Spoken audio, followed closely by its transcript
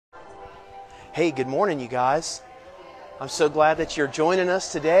Hey, good morning, you guys. I'm so glad that you're joining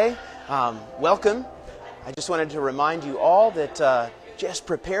us today. Welcome. I just wanted to remind you all that just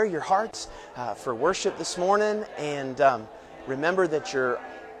prepare your hearts for worship this morning, and remember that you're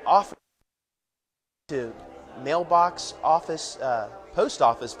off to mailbox office, post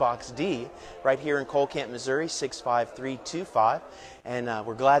office box D, right here in Cole Camp, Missouri, 65325. And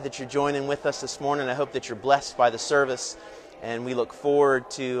we're glad that you're joining with us this morning. I hope that you're blessed by the service, and we look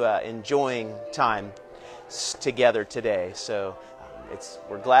forward to enjoying time together today. So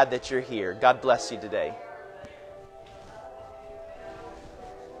we're glad that you're here. God bless you today.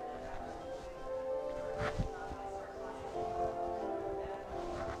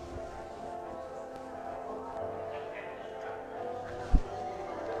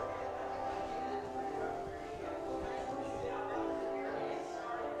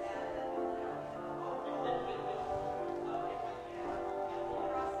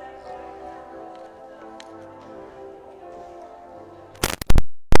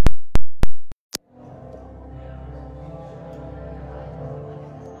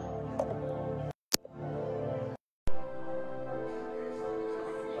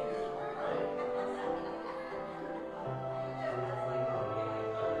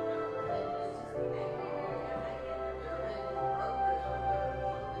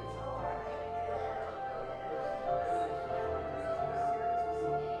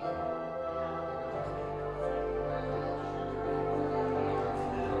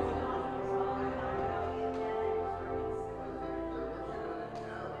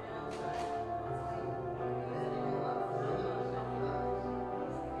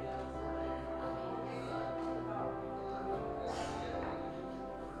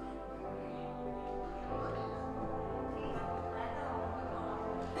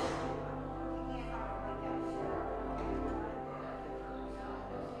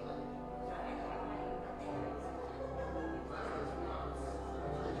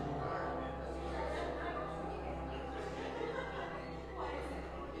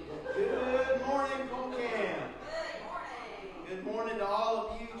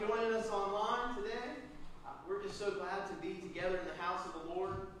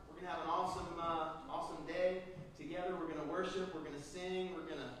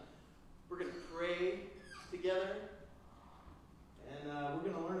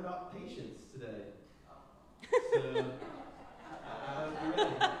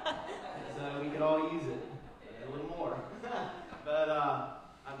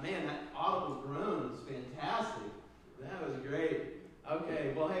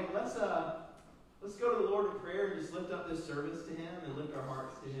 Let's go to the Lord in prayer and just lift up this service to Him and lift our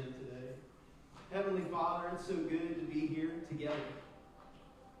hearts to Him today. Heavenly Father, it's so good to be here together.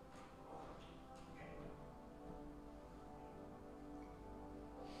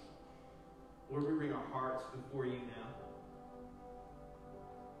 Lord, we bring our hearts before you now.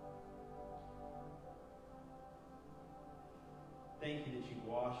 Thank you that you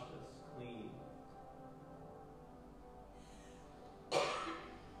washed us clean.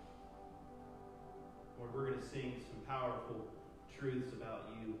 Lord, we're going to sing some powerful truths about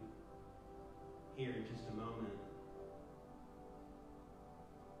you here in just a moment.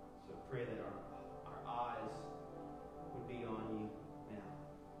 So I pray that our eyes would be on you now.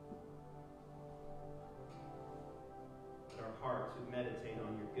 That our hearts would meditate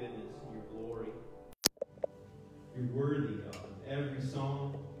on your goodness and your glory. You're worthy, God, of every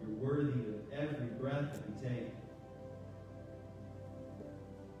song. You're worthy of every breath that we take.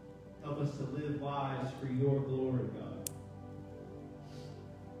 Help us to live lives for your glory, God.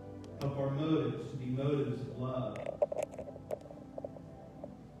 Help our motives to be motives of love.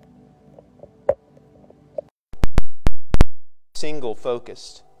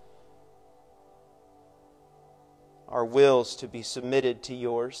 Single-focused. Our wills to be submitted to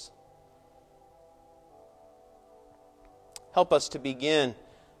yours. Help us to begin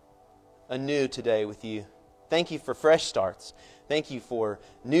anew today with you. Thank you for fresh starts. Thank you for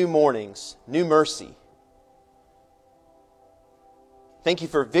new mornings, new mercy. Thank you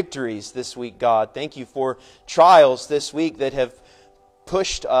for victories this week, God. Thank you for trials this week that have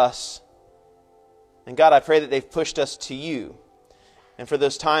pushed us. And God, I pray that they've pushed us to you. And for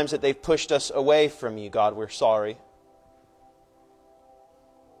those times that they've pushed us away from you, God, we're sorry.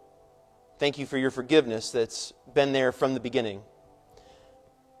 Thank you for your forgiveness that's been there from the beginning,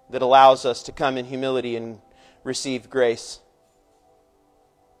 that allows us to come in humility and receive grace.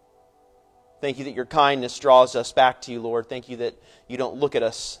 Thank you that your kindness draws us back to you, Lord. Thank you that you don't look at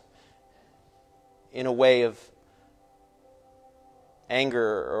us in a way of anger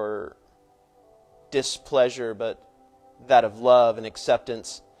or displeasure, but that of love and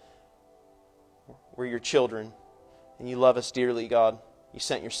acceptance. We're your children, and you love us dearly, God. You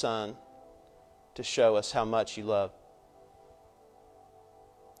sent your Son to show us how much you love.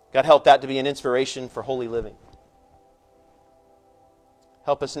 God, help that to be an inspiration for holy living.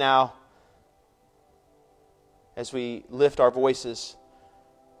 Help us now as we lift our voices,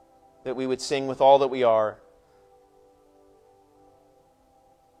 that we would sing with all that we are.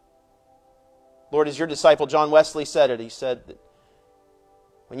 Lord, as your disciple John Wesley said it, he said that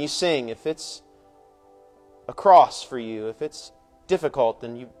when you sing, if it's a cross for you, if it's difficult,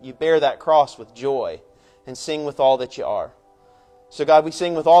 then you bear that cross with joy and sing with all that you are. So God, we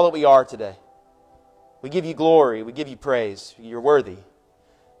sing with all that we are today. We give you glory. We give you praise. You're worthy.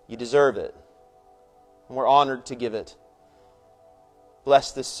 You deserve it. And we're honored to give it.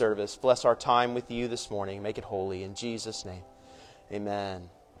 Bless this service. Bless our time with you this morning. Make it holy. In Jesus' name, amen.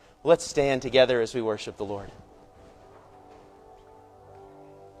 Let's stand together as we worship the Lord.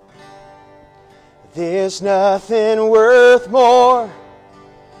 There's nothing worth more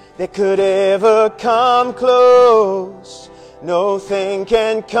that could ever come close. No thing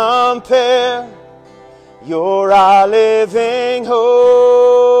can compare. You're our living hope.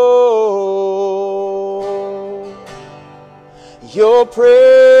 Your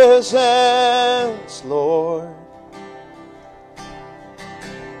presence, Lord.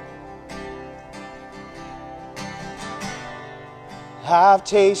 I've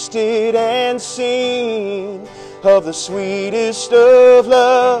tasted and seen of the sweetest of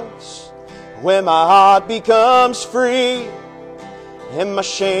loves, when my heart becomes free and my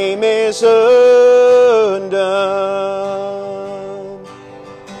shame is undone.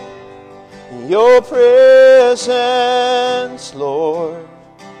 Your presence, Lord.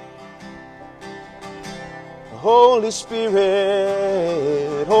 Holy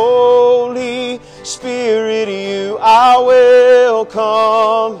Spirit, Holy Spirit, you are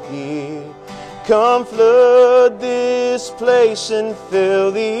welcome here. Come flood this place and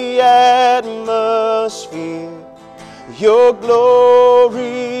fill the atmosphere. Your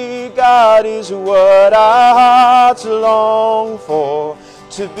glory, God, is what our hearts long for,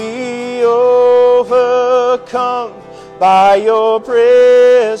 to be overcome by your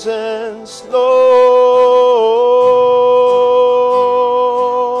presence, Lord.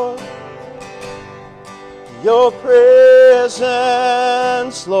 Your presence,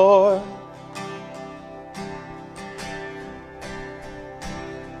 Lord.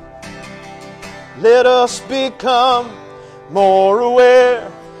 Let us become more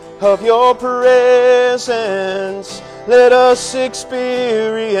aware of your presence. Let us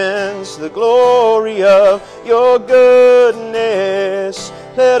experience the glory of your goodness.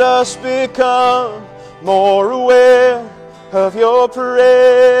 Let us become more aware of your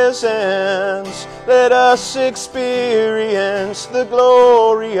presence. Let us experience the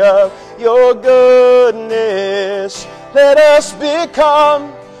glory of your goodness. Let us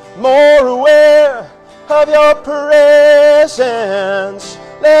become more aware of your presence.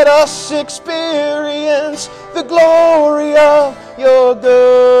 Let us experience the glory of your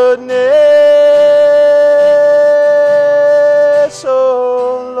goodness,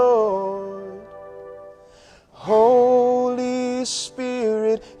 oh Lord. Holy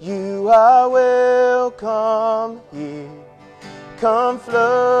Spirit, you are welcome here. Come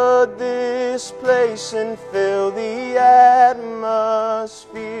flood this place and fill the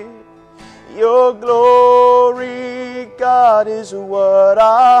atmosphere. Your glory, God, is what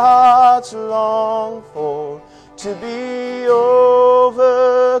our hearts long for, to be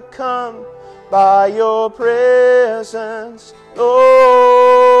overcome by your presence, Lord.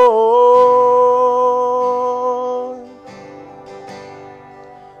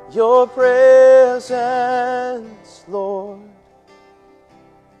 Your presence, Lord.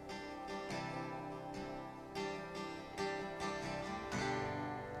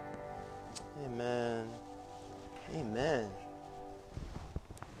 Amen. Amen.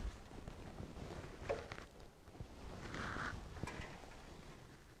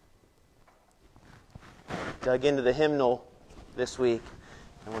 Dug into the hymnal this week,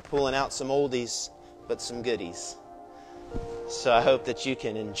 and we're pulling out some oldies, but some goodies. So I hope that you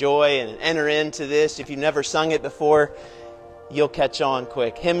can enjoy and enter into this. If you've never sung it before, you'll catch on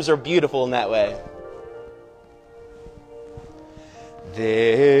quick. Hymns are beautiful in that way.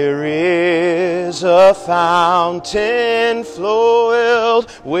 There is a fountain filled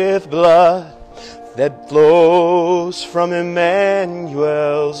with blood that flows from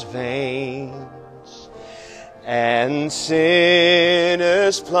Emmanuel's veins, and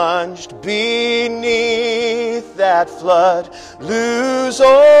sinners plunged beneath that flood lose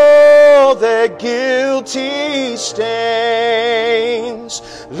all their guilty stains,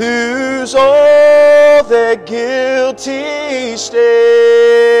 lose all their guilty stains,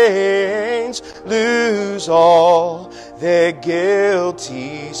 lose all their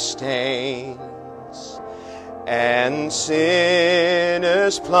guilty stains. And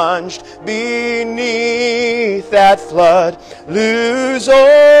sinners plunged beneath that flood lose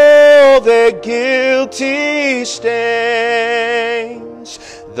all their guilty stains.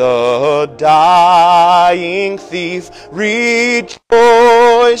 The dying thief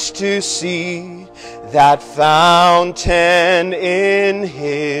rejoiced to see that fountain in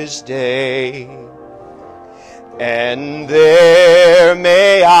his day. And there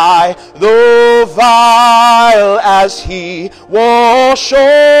may I, though vile as he, wash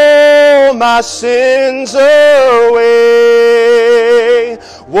all my sins away.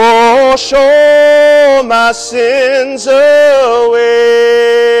 Wash all my sins away.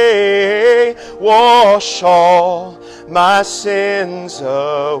 Wash all my sins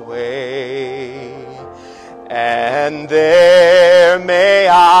away. And there may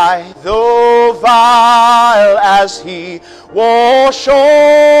I, though vile as he, wash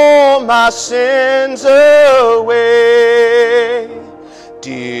all my sins away.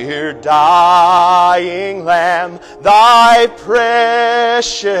 Dear dying Lamb, thy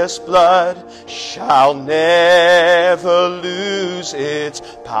precious blood shall never lose its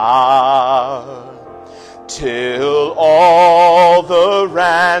power, till all the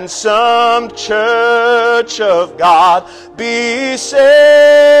ransomed church of God be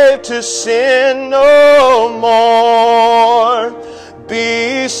saved to sin no more.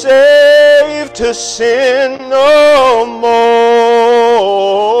 Be saved to sin no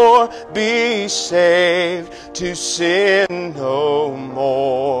more. Be saved to sin no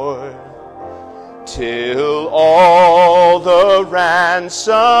more. Till all the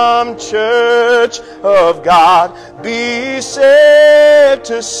ransomed church of God be saved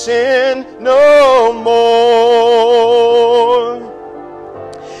to sin no more.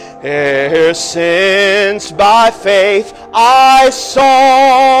 Ere since by faith I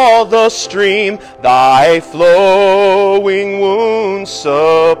saw the stream thy flowing wounds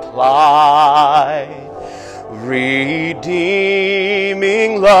supply,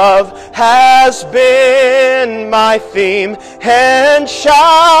 redeeming love has been my theme, and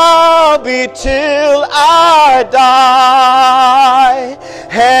shall be till I die,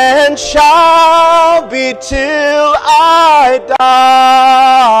 and shall be till I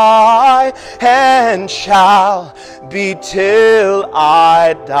die, and shall be till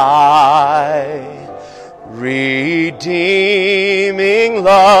I die. Redeeming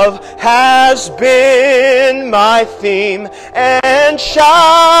love has been my theme, and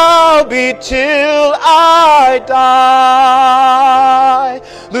shall be till I die.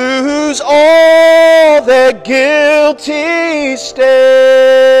 Lose all their guilty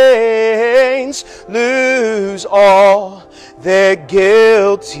stains, lose all their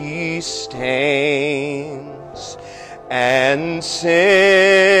guilty stains. And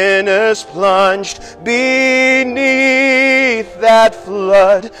sinners plunged beneath that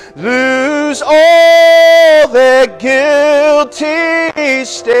flood lose all their guilty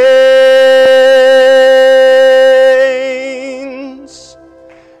stains.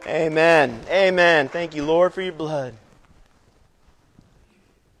 Amen. Amen. Thank you, Lord, for your blood.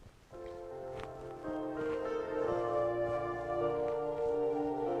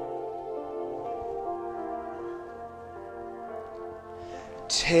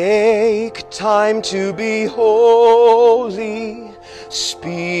 Take time to be holy,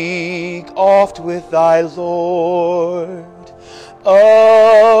 speak oft with thy Lord,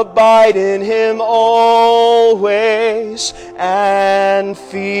 abide in him always, and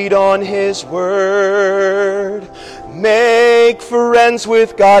feed on his word. Make friends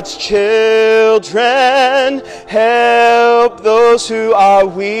with God's children, help those who are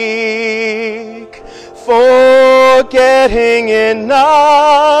weak, forgetting in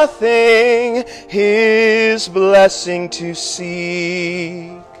nothing his blessing to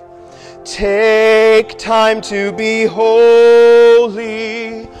seek. Take time to be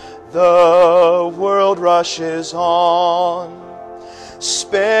holy, the world rushes on.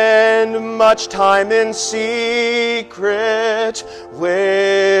 Spend much time in secret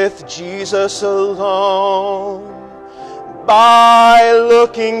with Jesus alone. By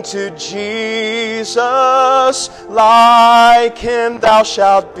looking to Jesus, like him thou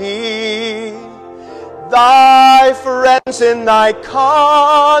shalt be. Thy friends in thy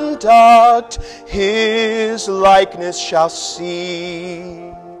conduct his likeness shall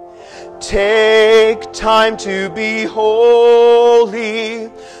see. Take time to be holy,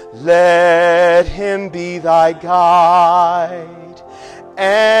 let him be thy guide,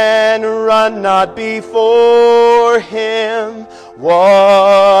 and run not before him,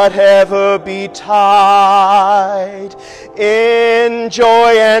 whatever betide. In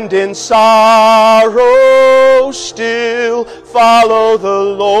joy and in sorrow still follow the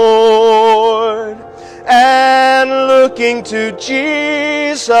Lord, and looking to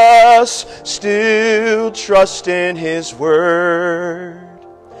Jesus still trust in his word.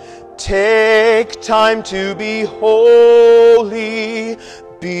 Take time to be holy,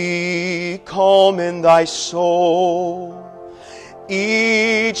 be calm in thy soul.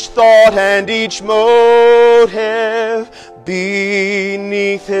 Each thought and each motive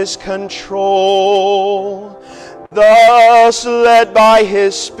beneath his control. Thus led by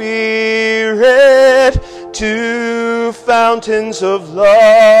his Spirit to fountains of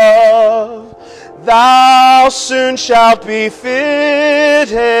love, thou soon shalt be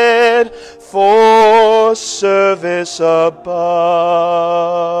fitted for service above.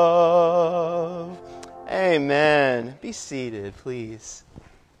 Amen. Be seated, please.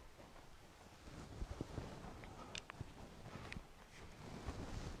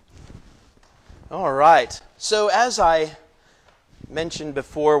 All right. So as I mentioned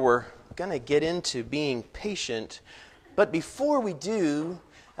before, we're going to get into being patient. But before we do,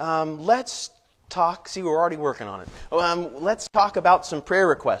 let's talk. See, we're already working on it. Let's talk about some prayer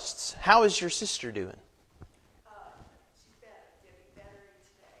requests. How is your sister doing? She's better, getting better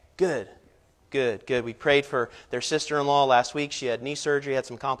each day. Good. We prayed for their sister-in-law last week. She had knee surgery, had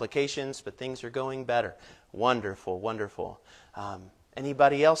some complications, but things are going better. Wonderful.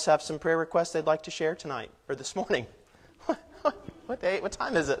 Anybody else have some prayer requests they'd like to share tonight or this morning? What day? What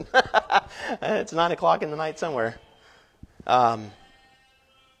time is it? It's 9 o'clock in the night somewhere.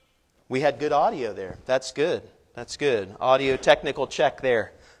 We had good audio there. That's good. Audio technical check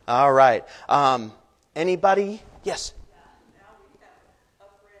there. All right. Anybody? Yes. Now we have a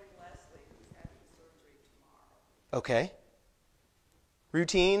friend, Leslie, who's having surgery tomorrow. Okay.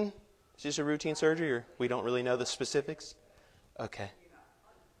 Routine? Is this a routine surgery, or we don't really know the specifics? Okay. Any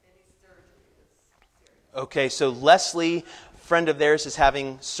surgery is serious. Okay, so Leslie, friend of theirs, is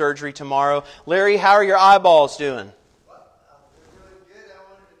having surgery tomorrow. Larry, how are your eyeballs doing? Well, they're really good. I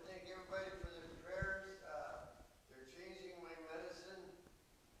wanted to thank everybody for their prayers. They're changing my medicine,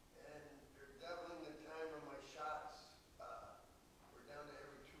 and they're doubling the time of my shots. We're down to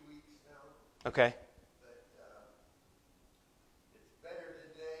every 2 weeks now. Okay. But it's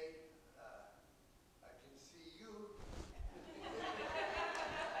better today. I can see you.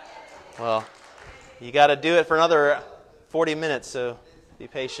 Well, you got to do it for another 40 minutes, so be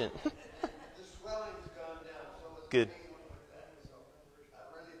patient. The swelling's gone down, so it's Good. amazing with that. So I'm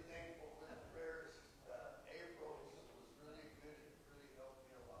really thankful for the prayers. April was really good. It really helped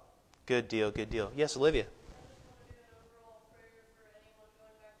me a lot. Good deal. Yes, Olivia.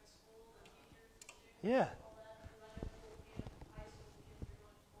 Yeah.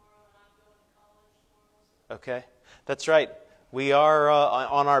 Okay, that's right. We are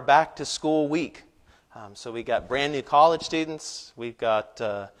on our back to school week. So we got brand new college students. We've got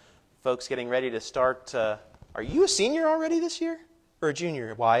folks getting ready to start. Are you a senior already this year? Or a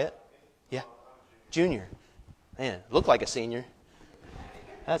junior, Wyatt? Yeah, junior. Man, look like a senior.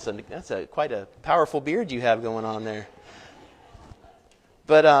 That's quite a powerful beard you have going on there.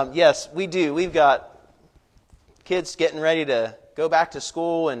 But yes, we do. We've got kids getting ready to go back to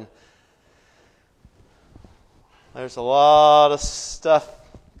school, and there's a lot of stuff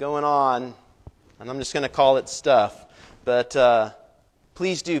going on, and I'm just going to call it stuff. But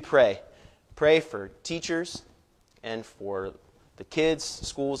please do pray. Pray for teachers and for the kids.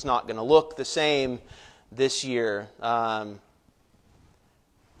 School's not going to look the same this year.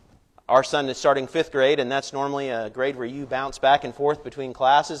 Our son is starting 5th grade, and that's normally a grade where you bounce back and forth between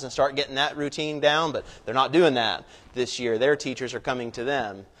classes and start getting that routine down, but they're not doing that this year. Their teachers are coming to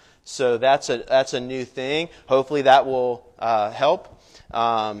them. So that's a new thing. Hopefully that will help.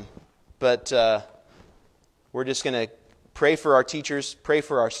 But we're just going to pray for our teachers, pray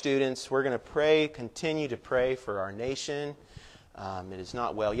for our students. We're going to continue to pray for our nation. It is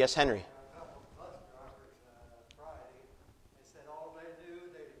not well. Yes, Henry. A couple of bus drivers Friday, they said all they do,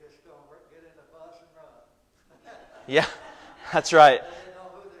 they just go get in the bus and run. Yeah, that's right. They didn't know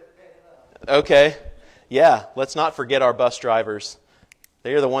who they're picking up. Okay. Yeah, let's not forget our bus drivers.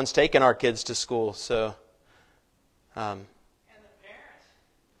 They are the ones taking our kids to school. So, And the parents.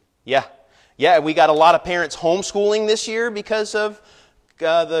 Yeah, we got a lot of parents homeschooling this year because of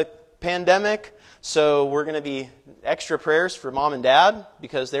the pandemic. So we're going to be extra prayers for mom and dad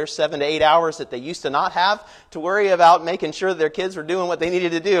because there's 7 to 8 hours that they used to not have to worry about making sure that their kids were doing what they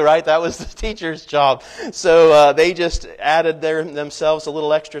needed to do, right? That was the teacher's job. So they just added themselves a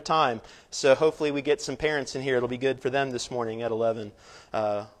little extra time. So hopefully we get some parents in here. It'll be good for them this morning at 11.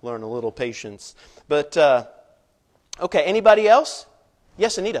 Learn a little patience. But, okay, anybody else?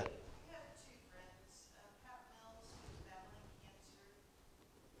 Yes, Anita.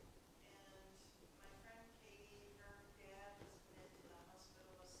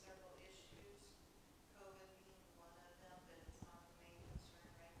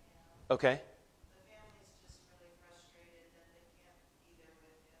 Okay. The family's just really frustrated that they can't be there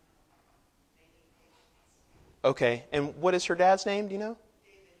with him. They need patience. Okay. And what is her dad's name? Do you know?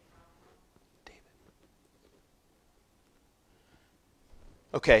 David.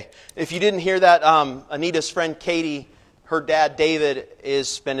 Okay. If you didn't hear that, Anita's friend Katie, her dad David,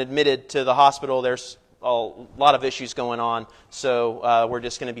 has been admitted to the hospital. There's a lot of issues going on, so we're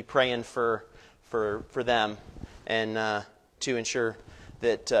just going to be praying for them and to ensure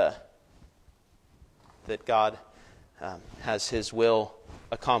that that God has His will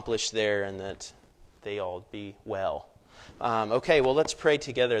accomplished there and that they all be well. Okay, well, let's pray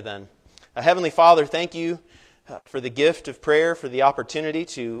together then. Heavenly Father, thank you for the gift of prayer, for the opportunity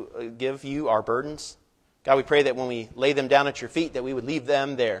to give you our burdens. God, we pray that when we lay them down at your feet, that we would leave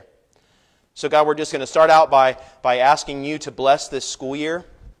them there. So God, we're just going to start out by asking you to bless this school year.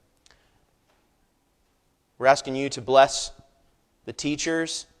 We're asking you to bless the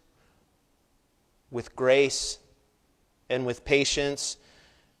teachers with grace and with patience,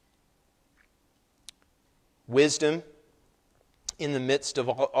 wisdom in the midst of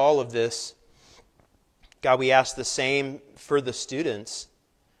all of this. God, we ask the same for the students.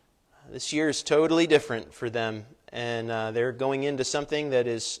 This year is totally different for them, and they're going into something that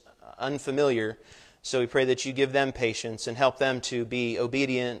is unfamiliar. So we pray that you give them patience and help them to be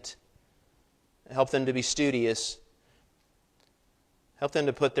obedient, help them to be studious, help them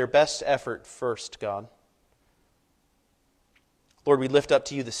to put their best effort first, God. Lord, we lift up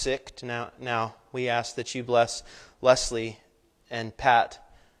to you the sick. Now we ask that you bless Leslie and Pat.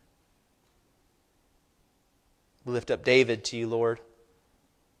 We lift up David to you, Lord.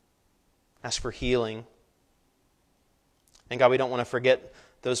 Ask for healing. And God, we don't want to forget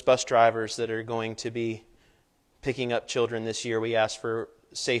those bus drivers that are going to be picking up children this year. We ask for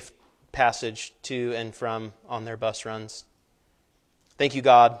safe passage to and from on their bus runs. Thank you,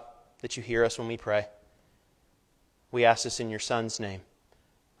 God, that you hear us when we pray. We ask this in your Son's name.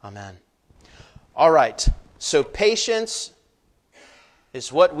 Amen. All right, so patience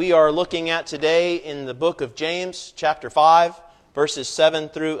is what we are looking at today in the book of James, chapter 5, verses 7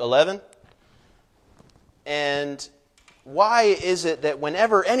 through 11. And why is it that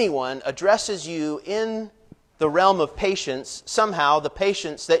whenever anyone addresses you in the realm of patience, somehow the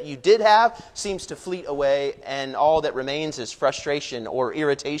patience that you did have seems to fleet away and all that remains is frustration or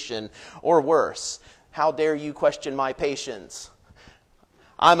irritation or worse? How dare you question my patience?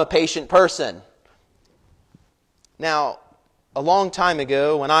 I'm a patient person. Now, a long time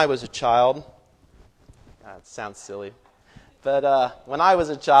ago when I was a child, it sounds silly, but when I was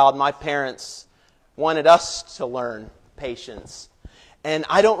a child, my parents wanted us to learn patience. And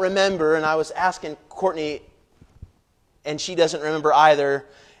I don't remember, and I was asking Courtney, and she doesn't remember either,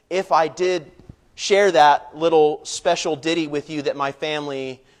 if I did share that little special ditty with you that my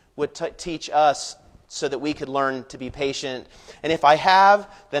family would teach us so that we could learn to be patient. And if I have,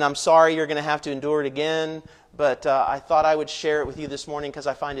 then I'm sorry you're going to have to endure it again. But I thought I would share it with you this morning because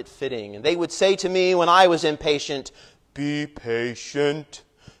I find it fitting. And they would say to me when I was impatient, "Be patient,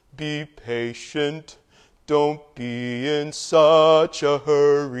 be patient. Don't be in such a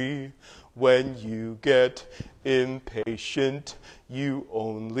hurry. When you get impatient, you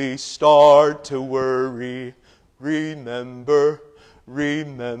only start to worry. Remember,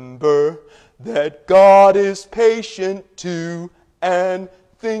 remember that God is patient too, and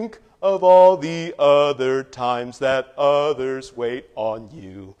think of all the other times that others wait on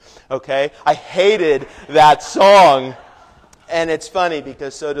you." Okay? I hated that song. And it's funny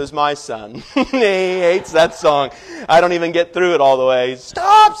because so does my son. He hates that song. I don't even get through it all the way.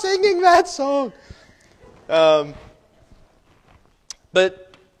 Stop singing that song.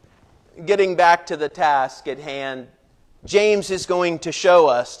 But getting back to the task at hand, James is going to show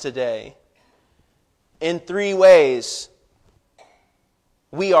us today in 3 ways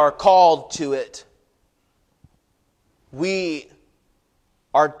we are called to it. We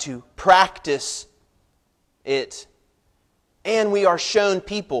are to practice it. And we are shown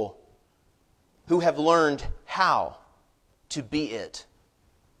people who have learned how to be it.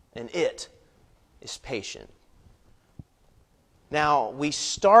 And it is patient. Now, we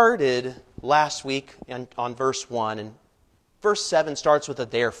started last week on verse 1, and verse 7 starts with a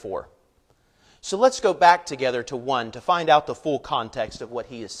therefore. So let's go back together to 1 to find out the full context of what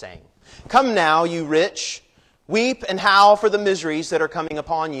he is saying. Come now, you rich, weep and howl for the miseries that are coming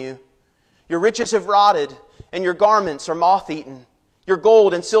upon you. Your riches have rotted, and your garments are moth-eaten. Your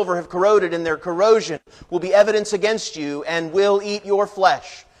gold and silver have corroded, and their corrosion will be evidence against you, and will eat your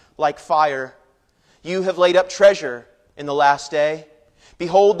flesh like fire. You have laid up treasure in the last day.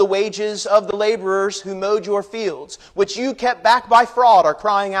 Behold, the wages of the laborers who mowed your fields, which you kept back by fraud, are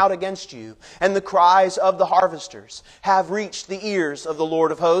crying out against you. And the cries of the harvesters have reached the ears of the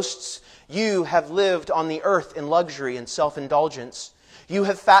Lord of hosts. You have lived on the earth in luxury and self-indulgence. You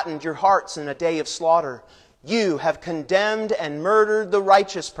have fattened your hearts in a day of slaughter. You have condemned and murdered the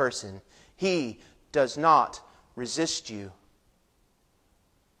righteous person. He does not resist you.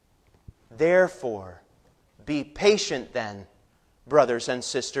 Therefore, be patient then, brothers and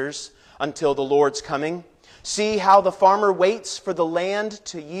sisters, until the Lord's coming. See how the farmer waits for the land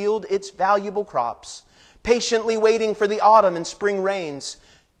to yield its valuable crops, patiently waiting for the autumn and spring rains.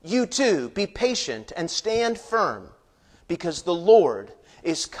 You too, be patient and stand firm, because the Lord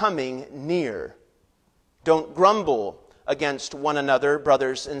is coming near. Don't grumble against one another,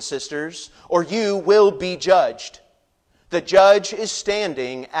 brothers and sisters, or you will be judged. The judge is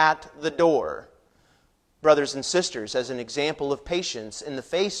standing at the door. Brothers and sisters, as an example of patience in the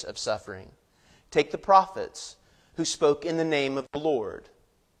face of suffering, take the prophets who spoke in the name of the Lord.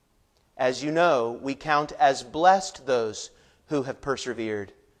 As you know, we count as blessed those who have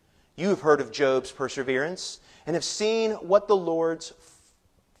persevered. You have heard of Job's perseverance and have seen what the Lord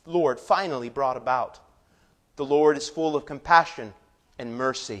finally brought about. The Lord is full of compassion and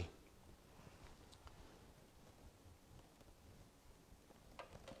mercy.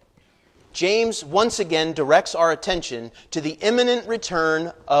 James once again directs our attention to the imminent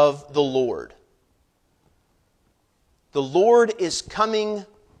return of the Lord. The Lord is coming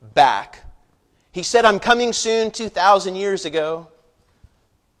back. He said, I'm coming soon 2,000 years ago.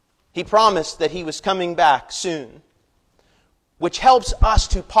 He promised that He was coming back soon, which helps us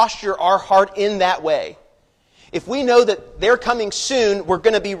to posture our heart in that way. If we know that they're coming soon, we're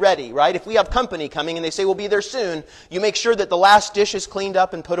going to be ready, right? If we have company coming and they say we'll be there soon, you make sure that the last dish is cleaned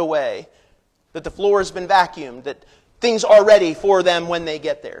up and put away, that the floor has been vacuumed, that things are ready for them when they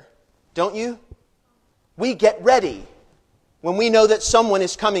get there. Don't you? We get ready when we know that someone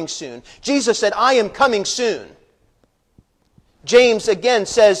is coming soon. Jesus said, I am coming soon. James again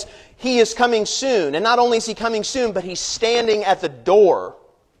says He is coming soon. And not only is He coming soon, but He's standing at the door.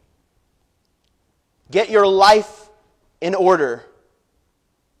 Get your life in order.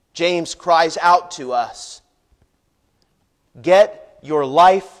 James cries out to us. Get your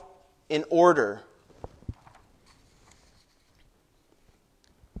life in order.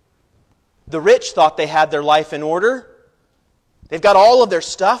 The rich thought they had their life in order. They've got all of their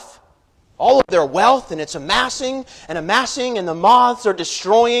stuff, all of their wealth, and it's amassing, and the moths are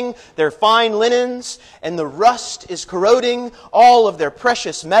destroying their fine linens, and the rust is corroding all of their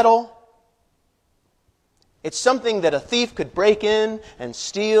precious metal. It's something that a thief could break in and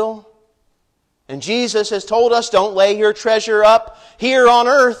steal. And Jesus has told us, don't lay your treasure up here on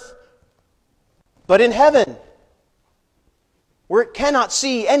earth, but in heaven, where it cannot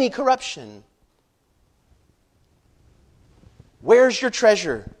see any corruption. Where's your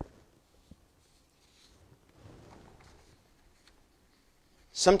treasure?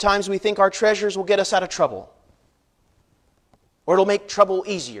 Sometimes we think our treasures will get us out of trouble, or it'll make trouble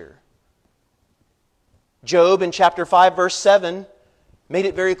easier. Job in chapter 5 verse 7 made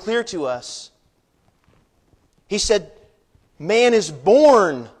it very clear to us. He said, man is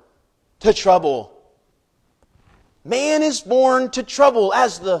born to trouble. Man is born to trouble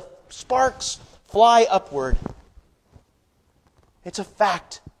as the sparks fly upward. It's a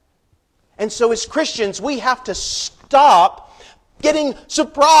fact. And so as Christians, we have to stop getting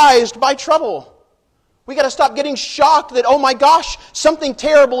surprised by trouble. We got to stop getting shocked that, oh my gosh, something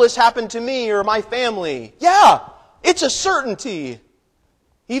terrible has happened to me or my family. Yeah, it's a certainty.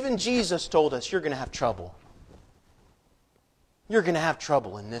 Even Jesus told us you're going to have trouble. You're going to have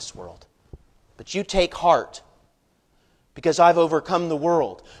trouble in this world. But you take heart, because I've overcome the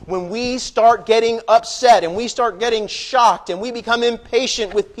world. When we start getting upset and we start getting shocked and we become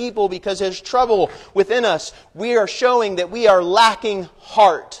impatient with people because there's trouble within us, we are showing that we are lacking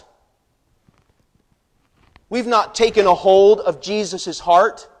heart. We've not taken a hold of Jesus'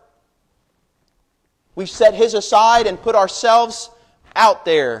 heart. We've set His aside and put ourselves out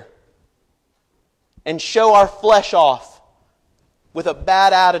there and show our flesh off with a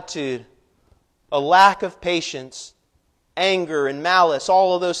bad attitude a lack of patience, anger and malice,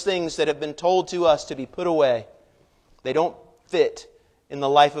 all of those things that have been told to us to be put away. They don't fit in the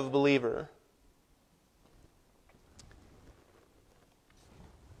life of a believer.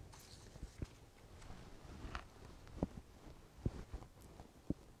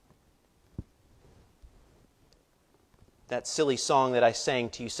 That silly song that I sang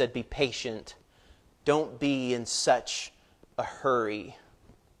to you said, be patient. Don't be in such a hurry.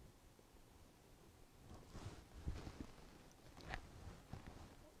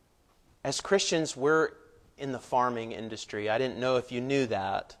 As Christians, we're in the farming industry. I didn't know if you knew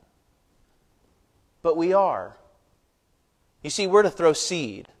that. But we are. You see, we're to throw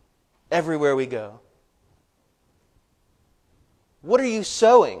seed everywhere we go. What are you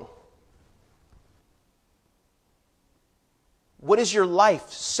sowing? What is your life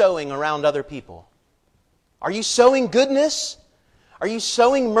sowing around other people? Are you sowing goodness? Are you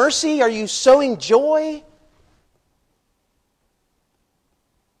sowing mercy? Are you sowing joy?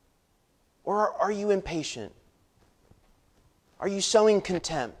 Or are you impatient? Are you sowing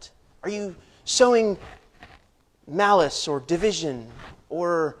contempt? Are you sowing malice or division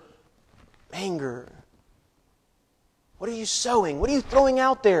or anger? What are you sowing? What are you throwing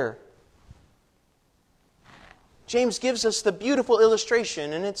out there? James gives us the beautiful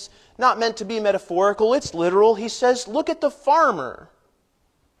illustration, and it's not meant to be metaphorical, it's literal. He says, look at the farmer.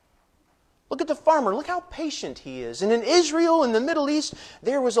 Look at the farmer. Look how patient he is. And in Israel, in the Middle East,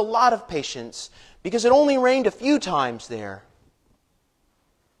 there was a lot of patience because it only rained a few times there.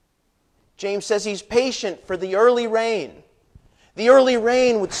 James says he's patient for the early rain. The early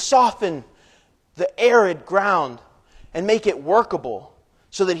rain would soften the arid ground and make it workable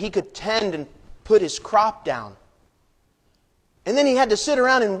so that he could tend and put his crop down. And then he had to sit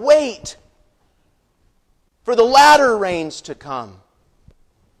around and wait for the latter rains to come.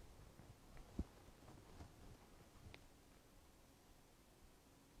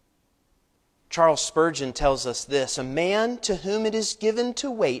 Charles Spurgeon tells us this, a man to whom it is given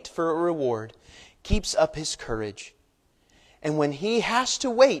to wait for a reward keeps up his courage. And when he has to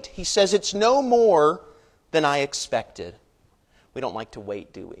wait, he says, it's no more than I expected. We don't like to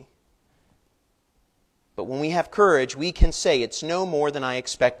wait, do we? But when we have courage, we can say, it's no more than I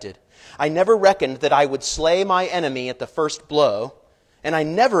expected. I never reckoned that I would slay my enemy at the first blow, and I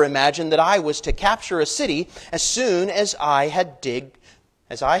never imagined that I was to capture a city as soon as I had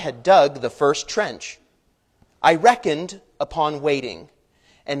dug the first trench. I reckoned upon waiting,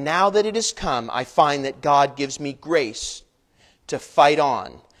 and now that it has come, I find that God gives me grace to fight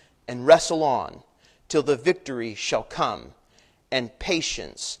on and wrestle on till the victory shall come, and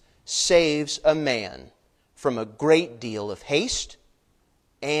patience saves a man from a great deal of haste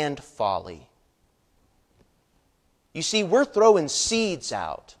and folly. You see, we're throwing seeds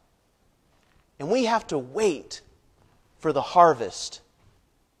out, and we have to wait for the harvest.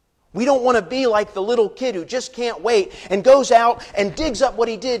 We don't want to be like the little kid who just can't wait and goes out and digs up what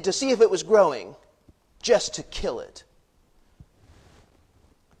he did to see if it was growing, just to kill it.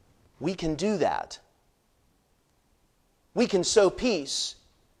 We can do that. We can sow peace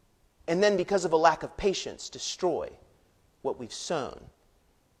and then, because of a lack of patience, destroy what we've sown.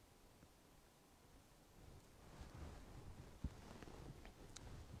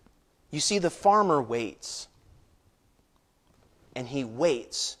 You see, the farmer waits. And he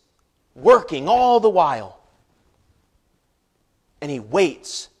waits, working all the while. And he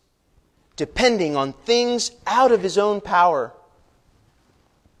waits, depending on things out of his own power,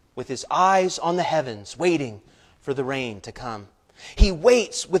 with his eyes on the heavens, waiting for the rain to come. He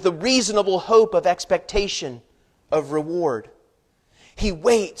waits with a reasonable hope of expectation of reward. He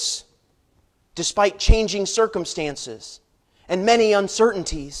waits despite changing circumstances and many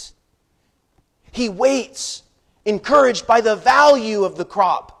uncertainties. He waits, encouraged by the value of the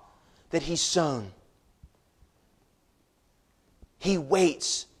crop that he's sown. He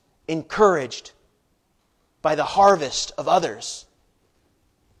waits, encouraged by the harvest of others.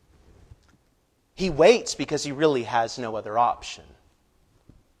 He waits because he really has no other option.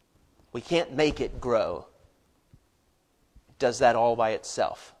 We can't make it grow. It does that all by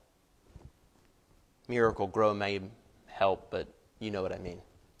itself. Miracle Grow may help, but you know what I mean.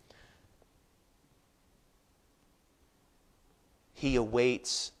 He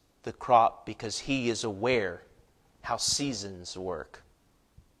awaits the crop because he is aware how seasons work.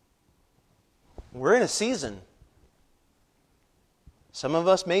 We're in a season. Some of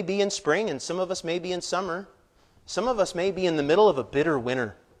us may be in spring and some of us may be in summer. Some of us may be in the middle of a bitter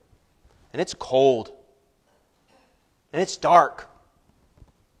winter. And it's cold. And it's dark.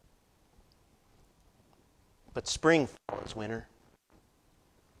 But spring follows winter.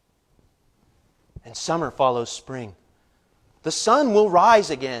 and summer follows spring. The sun will rise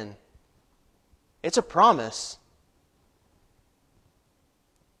again. It's a promise.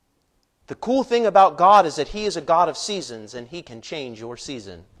 The cool thing about God is that He is a God of seasons, and He can change your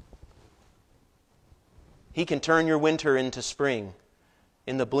season. He can turn your winter into spring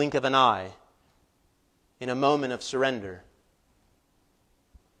in the blink of an eye, in a moment of surrender.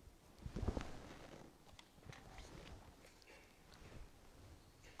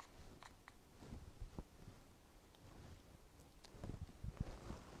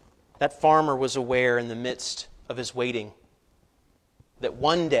 That farmer was aware in the midst of his waiting that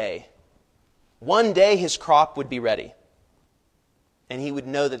one day his crop would be ready. And he would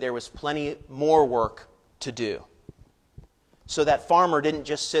know that there was plenty more work to do. So that farmer didn't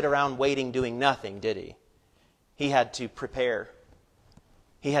just sit around waiting doing nothing, did he? He had to prepare.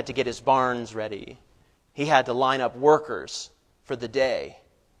 He had to get his barns ready. He had to line up workers for the day.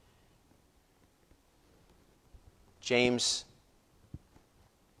 James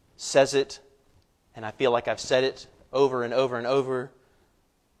says it, and I feel like I've said it over and over and over.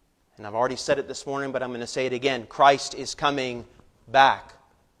 And I've already said it this morning, but I'm going to say it again. Christ is coming back.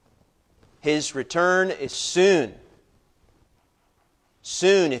 His return is soon.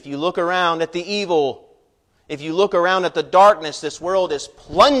 Soon, if you look around at the evil, if you look around at the darkness this world is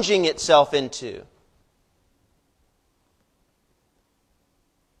plunging itself into,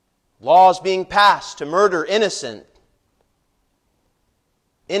 laws being passed to murder innocent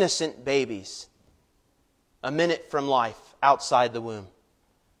babies a minute from life outside the womb,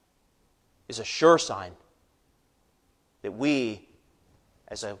 is a sure sign that we,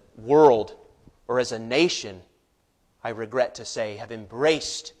 as a world or as a nation, I regret to say, have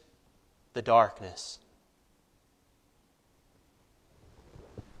embraced the darkness.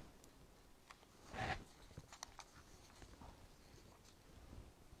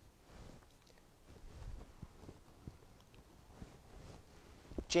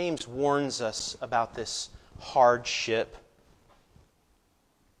 James warns us about this hardship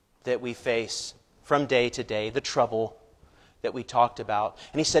that we face from day to day, the trouble that we talked about.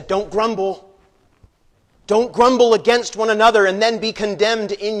 And he said, don't grumble. Don't grumble against one another and then be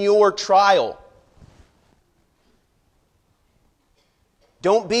condemned in your trial.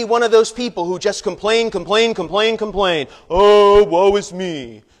 Don't be one of those people who just complain. Oh, woe is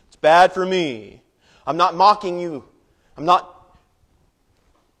me. It's bad for me. I'm not mocking you. I'm not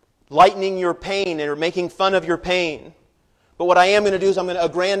lightening your pain or making fun of your pain. But what I am going to do is I'm going to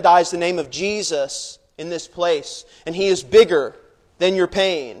aggrandize the name of Jesus in this place. And He is bigger than your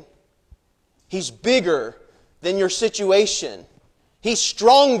pain. He's bigger than your situation. He's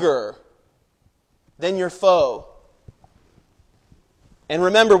stronger than your foe. And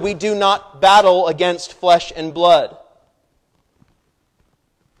remember, we do not battle against flesh and blood,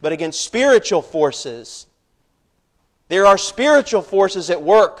 but against spiritual forces. There are spiritual forces at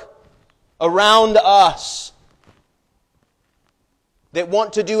work around us that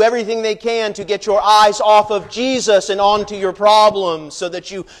want to do everything they can to get your eyes off of Jesus and onto your problems so that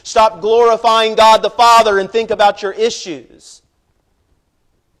you stop glorifying God the Father and think about your issues.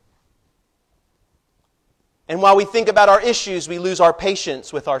 And while we think about our issues, we lose our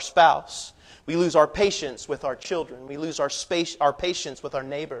patience with our spouse. We lose our patience with our children. We lose our patience with our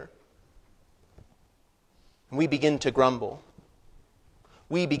neighbor. And we begin to grumble.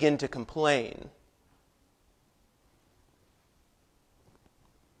 We begin to complain.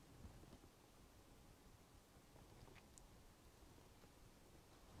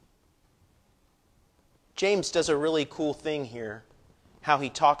 James does a really cool thing here, how he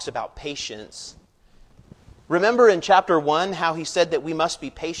talks about patience. Remember in chapter 1 how he said that we must be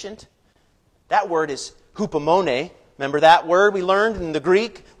patient? That word is hupomone. Remember that word we learned in the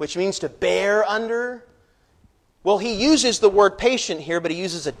Greek, which means to bear under? Well, he uses the word patient here, but he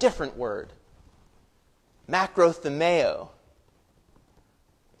uses a different word. Macrothemeo.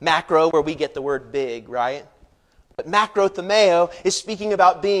 Macro, where we get the word big, right? But macrothemeo is speaking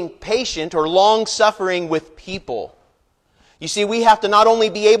about being patient or long-suffering with people. You see, we have to not only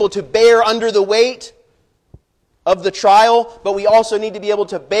be able to bear under the weight of the trial, but we also need to be able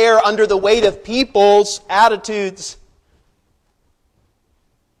to bear under the weight of people's attitudes,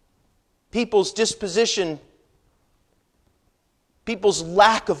 people's disposition, people's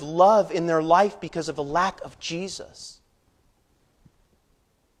lack of love in their life because of a lack of Jesus.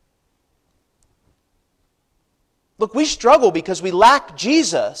 Look, we struggle because we lack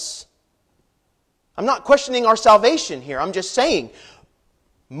Jesus. I'm not questioning our salvation here. I'm just saying,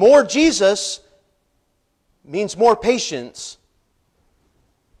 more Jesus means more patience.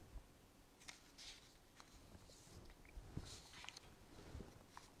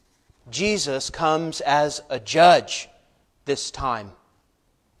 Jesus comes as a judge this time.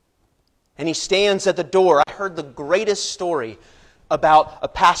 And He stands at the door. I heard the greatest story about a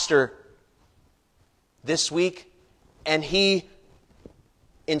pastor this week, and he,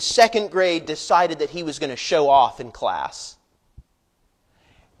 in second grade, decided that he was going to show off in class.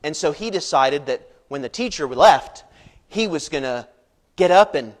 And so he decided that when the teacher left, he was going to get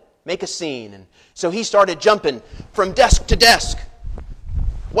up and make a scene. And so he started jumping from desk to desk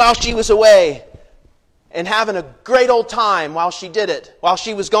while she was away and having a great old time while she did it. While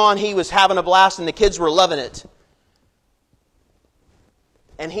she was gone, he was having a blast and the kids were loving it.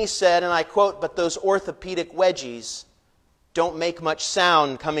 And he said, and I quote, "But those orthopedic wedgies don't make much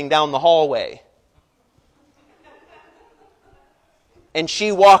sound coming down the hallway." And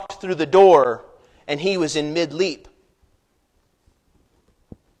she walked through the door and he was in mid-leap.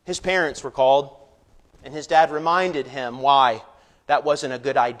 His parents were called, and his dad reminded him why that wasn't a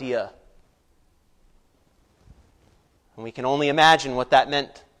good idea. And we can only imagine what that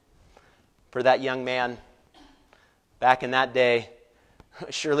meant for that young man back in that day.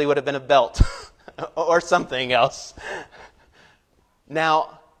 Surely would have been a belt or something else.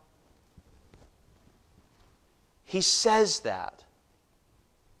 Now, he says that.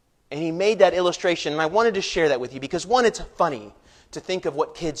 And he made that illustration, and I wanted to share that with you because, one, it's funny to think of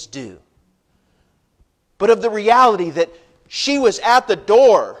what kids do. But of the reality that she was at the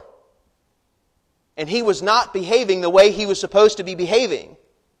door and he was not behaving the way he was supposed to be behaving.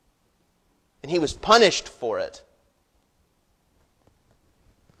 And he was punished for it.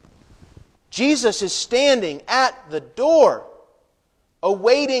 Jesus is standing at the door,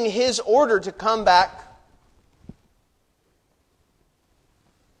 awaiting His order to come back.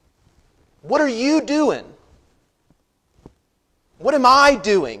 What are you doing? What am I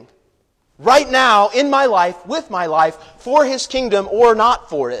doing right now in my life, with my life, for His kingdom or not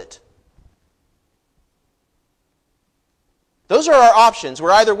for it? Those are our options.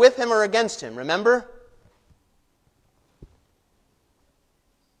 We're either with Him or against Him, remember?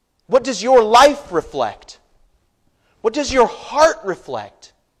 What does your life reflect? What does your heart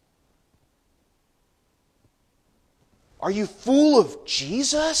reflect? Are you full of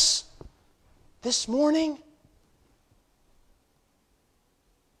Jesus this morning?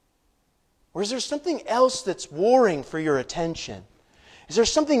 Or is there something else that's warring for your attention? Is there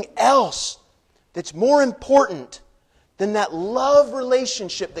something else that's more important than that love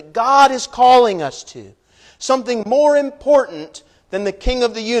relationship that God is calling us to? Something more important than the King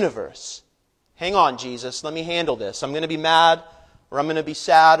of the universe? Hang on, Jesus, let me handle this. I'm going to be mad, or I'm going to be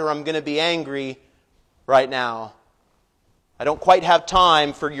sad, or I'm going to be angry right now. I don't quite have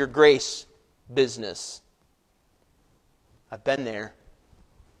time for your grace business. I've been there.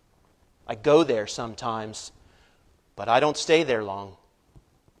 I go there sometimes, but I don't stay there long.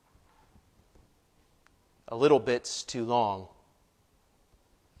 A little bit's too long.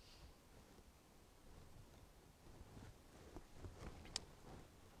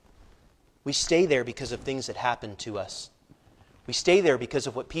 We stay there because of things that happen to us. We stay there because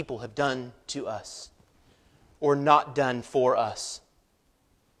of what people have done to us or not done for us.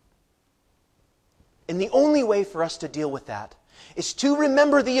 And the only way for us to deal with that is to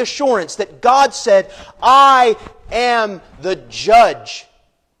remember the assurance that God said, "I am the judge.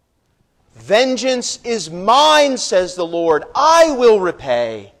 Vengeance is mine, says the Lord. I will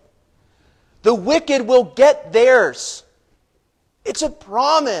repay. The wicked will get theirs." It's a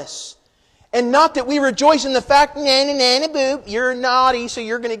promise. And not that we rejoice in the fact, boop, you're naughty, so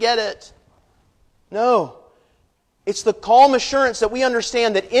you're going to get it. No. It's the calm assurance that we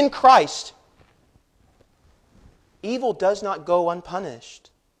understand that in Christ, evil does not go unpunished.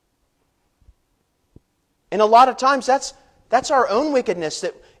 And a lot of times that's our own wickedness,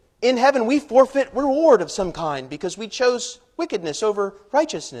 that in heaven we forfeit reward of some kind because we chose wickedness over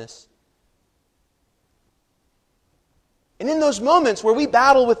righteousness. And in those moments where we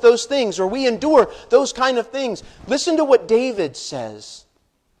battle with those things or we endure those kind of things, listen to what David says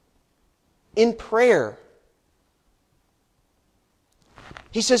in prayer.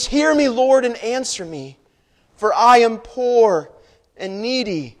 He says, "Hear me, Lord, and answer me, for I am poor and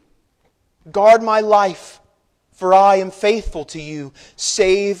needy. Guard my life, for I am faithful to you.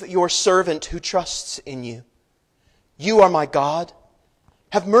 Save your servant who trusts in you. You are my God.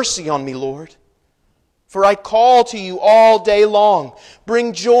 Have mercy on me, Lord. For I call to you all day long.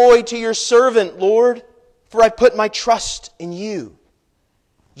 Bring joy to your servant, Lord, for I put my trust in you.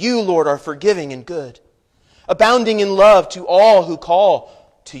 You, Lord, are forgiving and good, abounding in love to all who call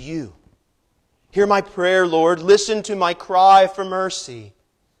to you. Hear my prayer, Lord. Listen to my cry for mercy.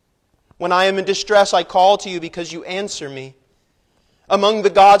 When I am in distress, I call to you because you answer me. Among the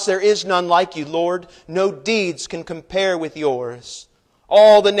gods there is none like you, Lord. No deeds can compare with yours.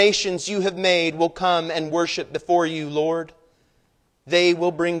 All the nations you have made will come and worship before you, Lord. They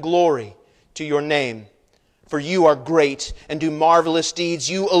will bring glory to your name. For you are great and do marvelous deeds.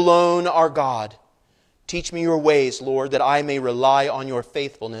 You alone are God. Teach me your ways, Lord, that I may rely on your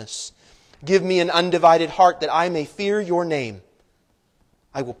faithfulness. Give me an undivided heart that I may fear your name.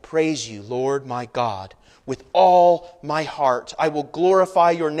 I will praise you, Lord my God, with all my heart. I will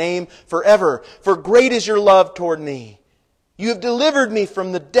glorify your name forever, for great is your love toward me. You have delivered me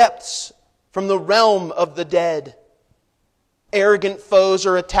from the depths, from the realm of the dead. Arrogant foes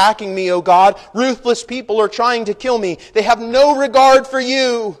are attacking me, O God. Ruthless people are trying to kill me. They have no regard for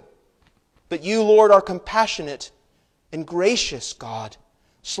you. But you, Lord, are compassionate and gracious, God,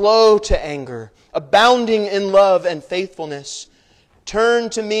 slow to anger, abounding in love and faithfulness. Turn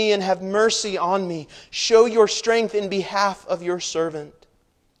to me and have mercy on me. Show your strength in behalf of your servant.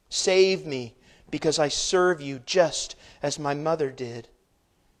 Save me, because I serve you just as my mother did.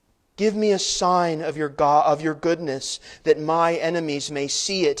 Give me a sign of your goodness, that my enemies may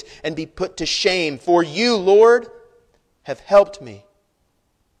see it and be put to shame. For you, Lord, have helped me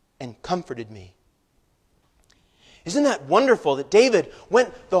and comforted me. Isn't that wonderful that David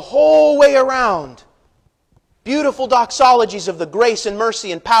went the whole way around? Beautiful doxologies of the grace and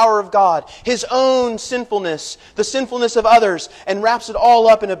mercy and power of God, His own sinfulness, the sinfulness of others, and wraps it all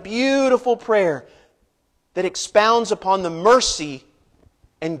up in a beautiful prayer that expounds upon the mercy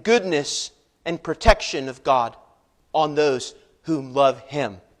and goodness and protection of God on those who love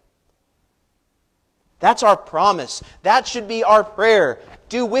Him. That's our promise. That should be our prayer.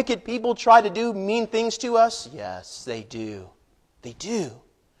 Do wicked people try to do mean things to us? Yes, they do. They do.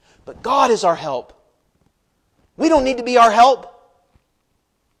 But God is our help. We don't need to be our help.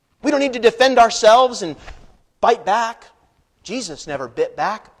 We don't need to defend ourselves and bite back. Jesus never bit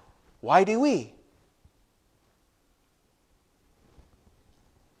back. Why do we?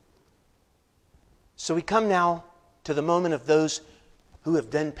 So we come now to the moment of those who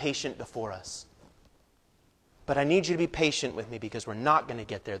have been patient before us. But I need you to be patient with me because we're not going to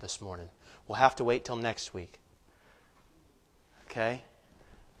get there this morning. We'll have to wait till next week. Okay?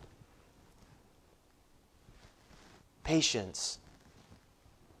 Patience.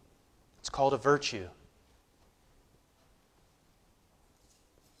 It's called a virtue.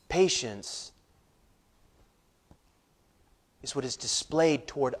 Patience is what is displayed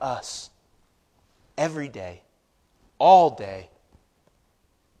toward us every day, all day,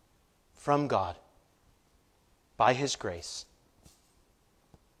 from God, by His grace.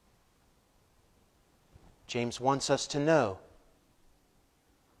 James wants us to know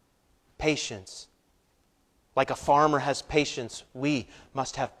patience. Like a farmer has patience, we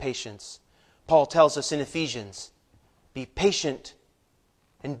must have patience. Paul tells us in Ephesians, be patient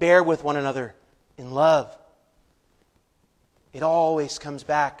and bear with one another in love. It always comes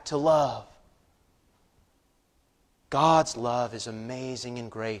back to love. God's love is amazing and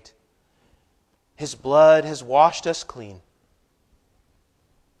great. His blood has washed us clean.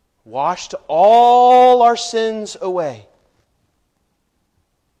 Washed all our sins away.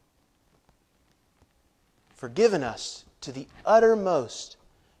 Forgiven us to the uttermost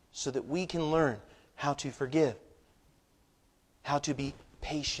so that we can learn how to forgive, how to be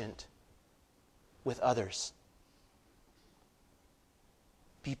patient with others.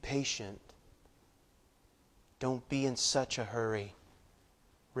 Be patient. Don't be in such a hurry.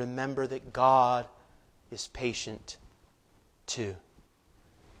 Remember that God is patient too.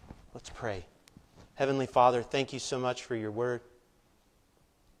 Let's pray. Heavenly Father, thank you so much for your word.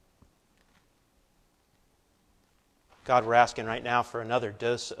 God, we're asking right now for another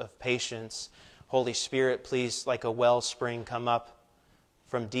dose of patience. Holy Spirit, please, like a wellspring, come up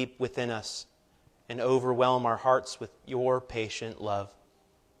from deep within us and overwhelm our hearts with your patient love.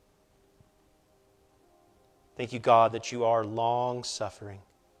 Thank you, God, that you are long-suffering.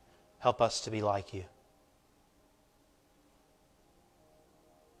 Help us to be like you.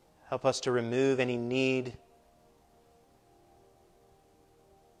 Help us to remove any need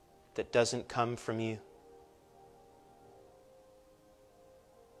that doesn't come from you.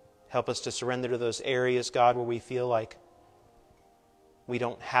 Help us to surrender to those areas, God, where we feel like we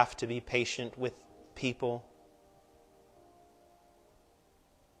don't have to be patient with people.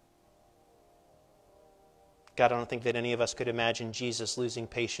 God, I don't think that any of us could imagine Jesus losing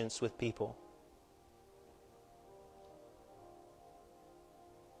patience with people.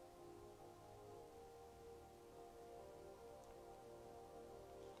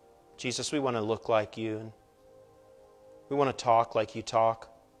 Jesus, we want to look like you, and we want to talk like you talk.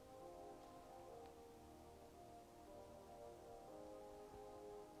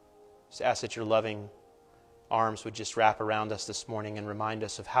 Just ask that your loving arms would just wrap around us this morning and remind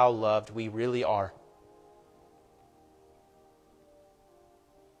us of how loved we really are.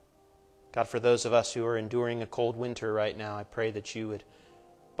 God, for those of us who are enduring a cold winter right now, I pray that you would,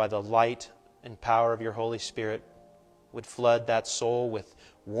 by the light and power of your Holy Spirit, would flood that soul with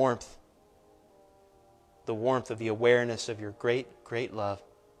warmth, the warmth of the awareness of your great, great love.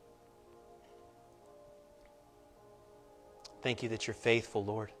 Thank you that you're faithful,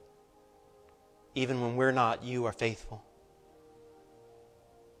 Lord. Even when we're not, you are faithful.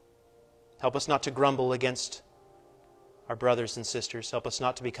 Help us not to grumble against our brothers and sisters. Help us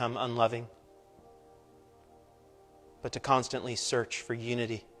not to become unloving, but to constantly search for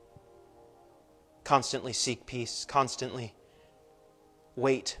unity, constantly seek peace, constantly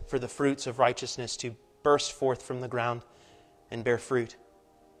wait for the fruits of righteousness to burst forth from the ground and bear fruit.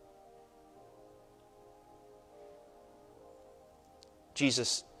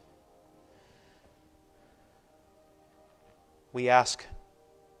 Jesus, we ask,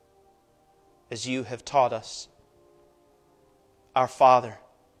 as you have taught us, our Father,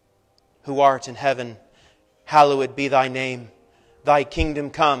 who art in heaven, hallowed be thy name. Thy kingdom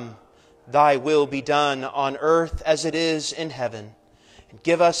come, thy will be done on earth as it is in heaven. And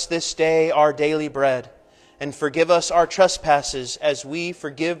give us this day our daily bread, and forgive us our trespasses as we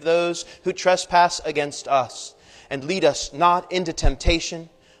forgive those who trespass against us. And lead us not into temptation,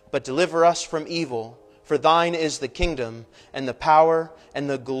 but deliver us from evil. For thine is the kingdom, and the power, and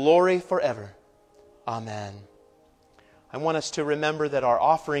the glory forever. Amen. I want us to remember that our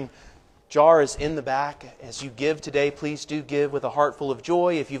offering jar is in the back. As you give today, please do give with a heart full of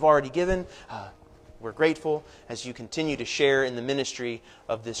joy. If you've already given, we're grateful as you continue to share in the ministry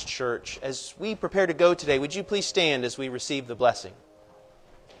of this church. As we prepare to go today, would you please stand as we receive the blessing?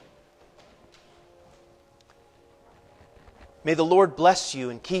 May the Lord bless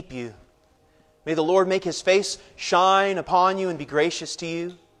you and keep you. May the Lord make His face shine upon you and be gracious to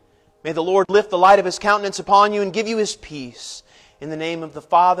you. May the Lord lift the light of His countenance upon you and give you His peace. In the name of the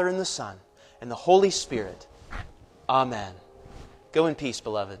Father and the Son and the Holy Spirit. Amen. Go in peace,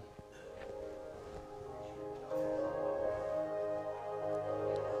 beloved.